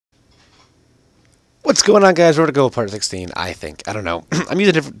What's going on, guys? We're to go part 16, I think. I don't know. I'm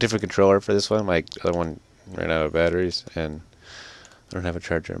using a different controller for this one. My other one ran out of batteries, and I don't have a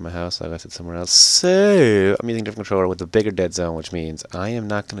charger in my house. I left it somewhere else. So, I'm using a different controller with a bigger dead zone, which means I am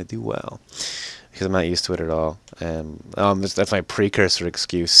not going to do well. Because I'm not used to it at all. And that's my precursor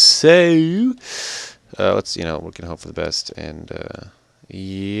excuse. So, let's, we can hope for the best. And,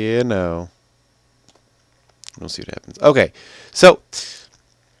 we'll see what happens. Okay, so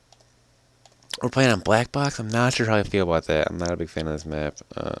we're playing on Black Box. I'm not sure how I feel about that. I'm not a big fan of this map.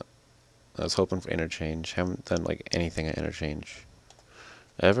 I was hoping for interchange. Haven't done like anything at interchange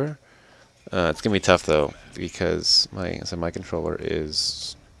ever. It's gonna be tough though because my controller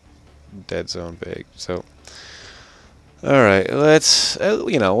is dead zone big. So, all right, let's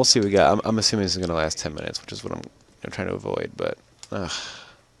we'll see what we got. I'm assuming this is gonna last 10 minutes, which is what I'm trying to avoid. But I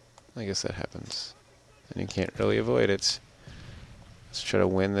guess that happens, and you can't really avoid it. Let's try to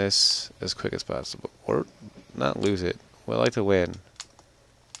win this as quick as possible. Or not lose it. Well, I like to win.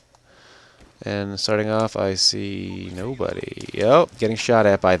 And starting off, I see nobody. Yep, getting shot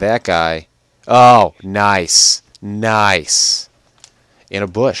at by that guy. Oh, nice. Nice. In a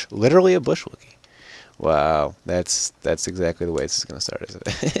bush. Literally a bush Wookie. Wow, that's exactly the way this is going to start, isn't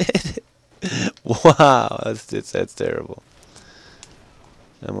it? Wow, that's terrible.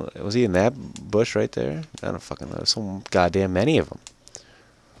 Was he in that bush right there? I don't fucking know. There's so goddamn many of them.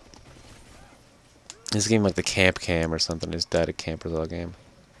 This game like the Camp Cam or something. Just died at campers all game.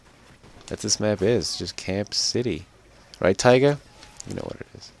 That's this map is. Just Camp City. Right, Tyga? You know what it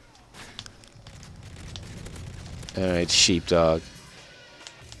is. Alright, Sheepdog.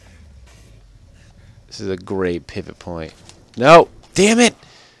 This is a great pivot point. No! Damn it!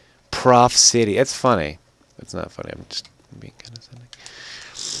 Prof City. That's funny. That's not funny. I'm just being condescending.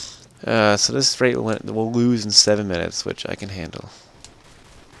 So this rate we'll lose in 7 minutes, which I can handle.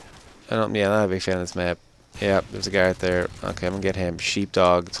 I'm not a big fan of this map. Yeah, there's a guy right there. Okay, I'm gonna get him.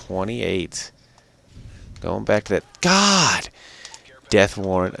 Sheepdog 28. Going back to that. God! Death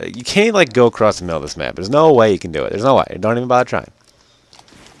warrant. You can't like go across the middle of this map. There's no way you can do it. There's no way. Don't even bother trying.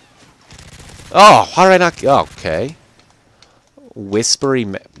 Oh, how did I not? Oh, okay. Whispery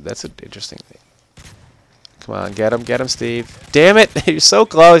map. That's an interesting thing. Come on, get him, Steve. Damn it! You're so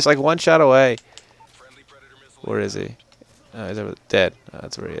close. Like one shot away. Where is he? Oh, he's over dead. Oh,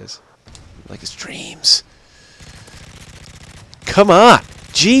 that's where he is. Like his dreams. Come on!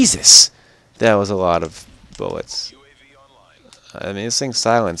 Jesus! That was a lot of bullets. I mean, this thing's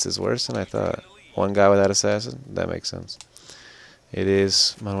silence is worse than I thought. One guy without assassin? That makes sense. It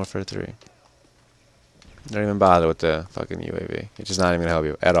is Modern Warfare 3. Don't even bother with the fucking UAV. It's just not even gonna help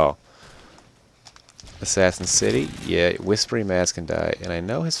you at all. Assassin City? Yeah, Whispering Mask can die. And I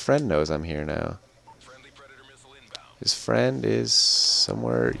know his friend knows I'm here now. His friend is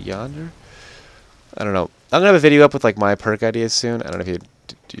somewhere yonder? I don't know. I'm going to have a video up with like my perk ideas soon. I don't know if you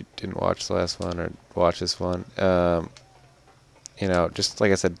didn't watch the last one or watch this one. Just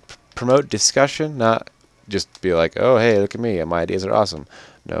like I said, promote discussion, not just be like, oh, hey, look at me. My ideas are awesome.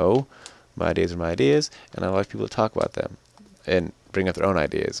 No, my ideas are my ideas, and I like people to talk about them and bring up their own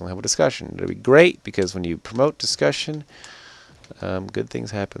ideas and we'll have a discussion. It'll be great because when you promote discussion, good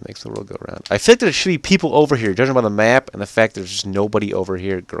things happen. Makes the world go around. I feel like there should be people over here, judging by the map and the fact there's just nobody over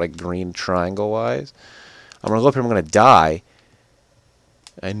here, like green triangle wise. I'm gonna go up here. I'm gonna die.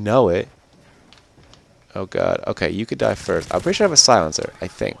 I know it. Oh god. Okay, you could die first. I'm pretty sure I have a silencer. I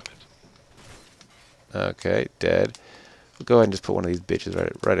think. Okay, dead. We'll go ahead and just put one of these bitches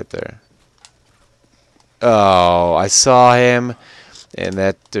right up there. Oh, I saw him, and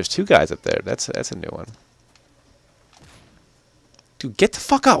there's two guys up there. That's a new one. Dude, get the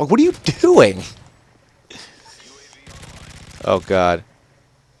fuck out. What are you doing? Oh, God.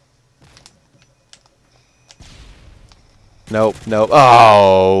 Nope, nope.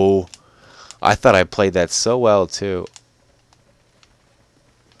 Oh! I thought I played that so well, too.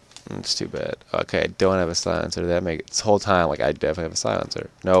 It's too bad. Okay, I don't have a silencer. That makes this whole time, like, I definitely have a silencer.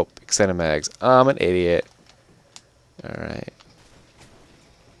 Nope. Extended mags. I'm an idiot. Alright.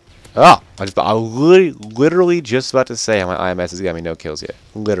 Oh, I was literally just about to say how my IMS has got me no kills yet.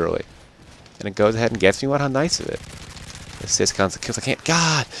 Literally. And it goes ahead and gets me one. How nice of it. Assist counts the kills. I can't.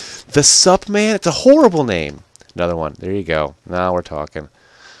 God! The Sup Man? It's a horrible name. Another one. There you go. Now we're talking.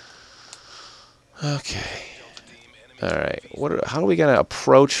 Okay. Alright. How are we going to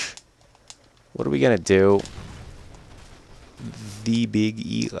approach? What are we going to do? The Big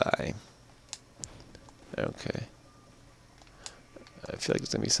Eli. Okay. I feel like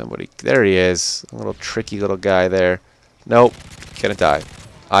there's going to be somebody. There he is. A little tricky little guy there. Nope. Gonna die.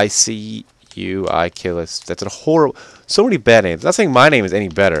 I see you. I kill us. That's a horrible. So many bad names. I'm not saying my name is any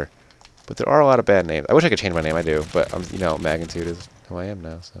better. But there are a lot of bad names. I wish I could change my name. I do, but you know, Magnitude is who I am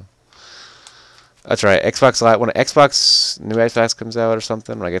now. So that's right. Xbox Live. When Xbox new Xbox comes out or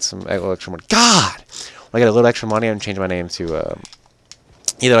something, when I get some little extra money. God, when I get a little extra money, I'm gonna change my name to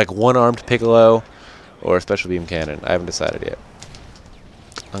either like One-Armed Piccolo or Special Beam Cannon. I haven't decided yet.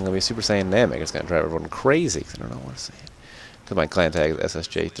 I'm gonna be Super Saiyan Namek. It's gonna drive everyone crazy because I don't know what to say. Because my clan tag is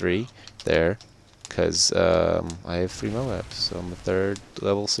SSJ3 there. Because I have 3 MW, so I'm a 3rd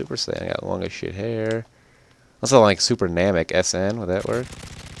level Super Saiyan. I got long as shit hair. Also like Super Namek SN. Would that work?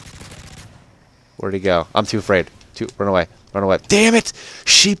 Where'd he go? I'm too afraid. Run away. Run away. Damn it!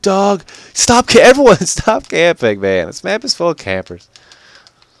 Sheepdog! Stop! Everyone stop camping, man. This map is full of campers.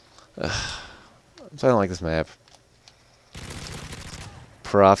 Ugh. So I don't like this map.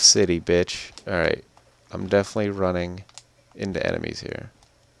 Prof City, bitch. Alright. I'm definitely running into enemies here.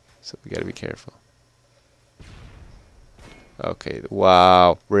 So we gotta be careful. Okay.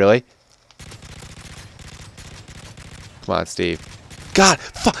 Wow. Really? Come on, Steve. God,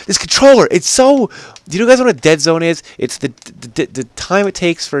 fuck, this controller, it's so... Do you know guys what a dead zone is? It's the time it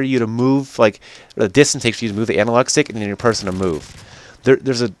takes for you to move, like, the distance it takes for you to move the analog stick and then your person to move.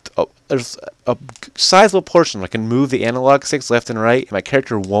 There's a sizable portion where I can move the analog sticks left and right, and my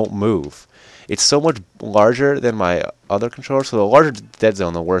character won't move. It's so much larger than my other controller, so the larger the dead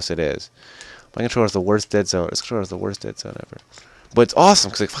zone, the worse it is. My controller is the worst dead zone. This controller is the worst dead zone ever. But it's awesome,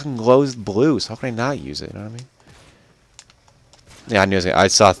 because it fucking glows blue, so how can I not use it, you know what I mean? Yeah, I knew I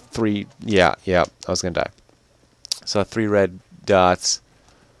saw 3. Yeah, I was gonna die. Saw 3 red dots.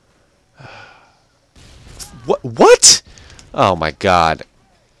 What? Oh my god!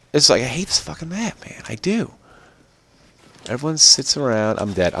 It's like I hate this fucking map, man. I do. Everyone sits around.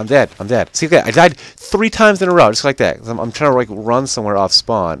 I'm dead. I'm dead. I'm dead. See, okay, I died 3 times in a row, just like that. I'm trying to like run somewhere off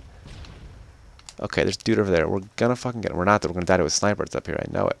spawn. Okay, there's a dude over there. We're gonna fucking get him. We're not. We're gonna die to a sniper. It's up here.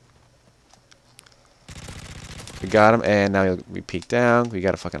 I know it. We got him, and now we peek down. We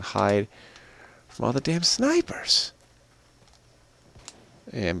gotta fucking hide from all the damn snipers.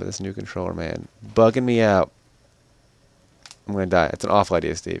 Yeah, but this new controller, man, bugging me out. I'm gonna die. It's an awful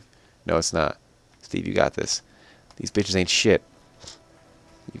idea, Steve. No, it's not. Steve, you got this. These bitches ain't shit.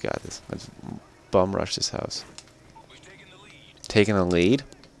 You got this. Let's bum rush this house. Taking the lead?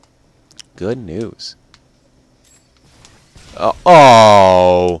 Good news.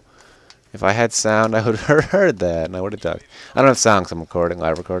 Oh! If I had sound, I would have heard that, and I would have ducked. I don't have sound because I'm recording,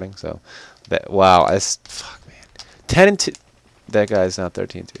 live recording, so... Wow, fuck, man. 10 and 2... That guy's not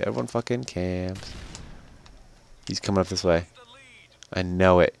 13 2. Everyone fucking camps. He's coming up this way. I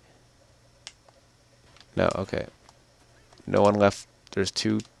know it. No, okay. No one left. There's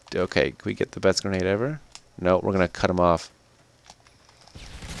 2... Okay, can we get the best grenade ever? No, we're gonna cut him off.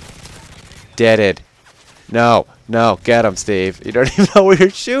 Deaded. No, get him, Steve. You don't even know where you're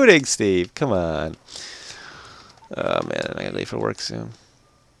shooting, Steve. Come on. Oh man, I gotta leave for work soon.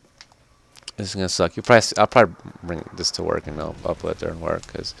 This is gonna suck. I'll probably bring this to work and I'll upload it there and work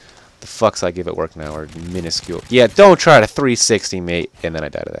because the fucks I give at work now are minuscule. Yeah, don't try to 360, mate. And then I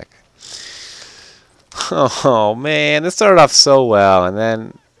died to that guy. Oh man, this started off so well, and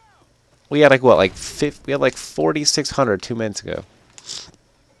then we had like what, like 4,600 2 minutes ago.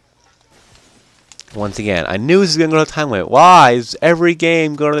 Once again, I knew this was gonna go to the time limit. Why is every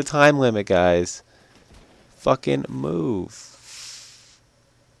game going to the time limit, guys? Fucking move.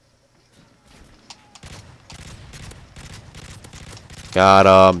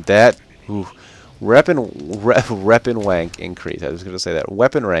 Got that. Ooh, weapon rank increase. I was gonna say that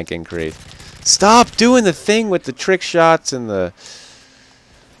weapon rank increase. Stop doing the thing with the trick shots and the.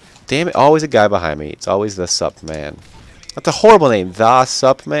 Damn it! Always a guy behind me. It's always the sup man. That's a horrible name. The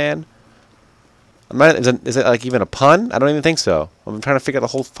sup man. Is it like even a pun? I don't even think so. I'm trying to figure out the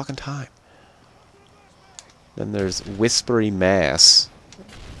whole fucking time. Then there's Whispery Mass,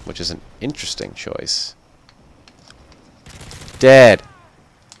 which is an interesting choice. Dead.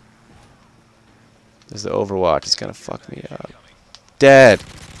 There's the Overwatch. It's gonna fuck me up. Dead.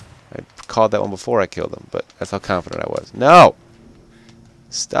 I called that one before I killed him, but that's how confident I was. No!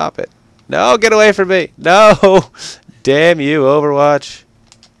 Stop it. No, get away from me! No! Damn you, Overwatch.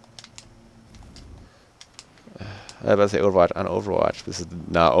 I was about to say Overwatch on Overwatch. This is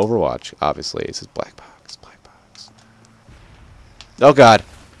not Overwatch, obviously. This is Black Box. Black Box. Oh, God.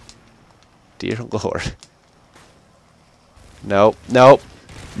 Dear Lord. No. No.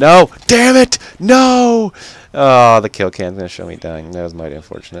 No. Damn it. No. Oh, the kill cam's going to show me dying. That was mighty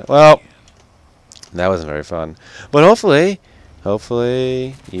unfortunate. Well, that wasn't very fun. But hopefully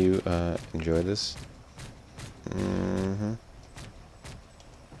you enjoyed this.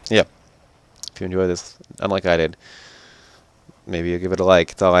 Yep. If you enjoyed this, unlike I did, maybe you'll give it a like.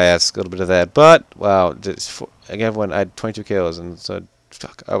 That's all I ask. A little bit of that. But wow, again, everyone, I had 22 kills, and so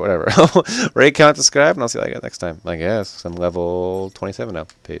fuck, whatever. Rate, comment, subscribe, and I'll see you guys next time. I guess I'm level 27 now.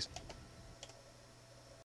 Peace.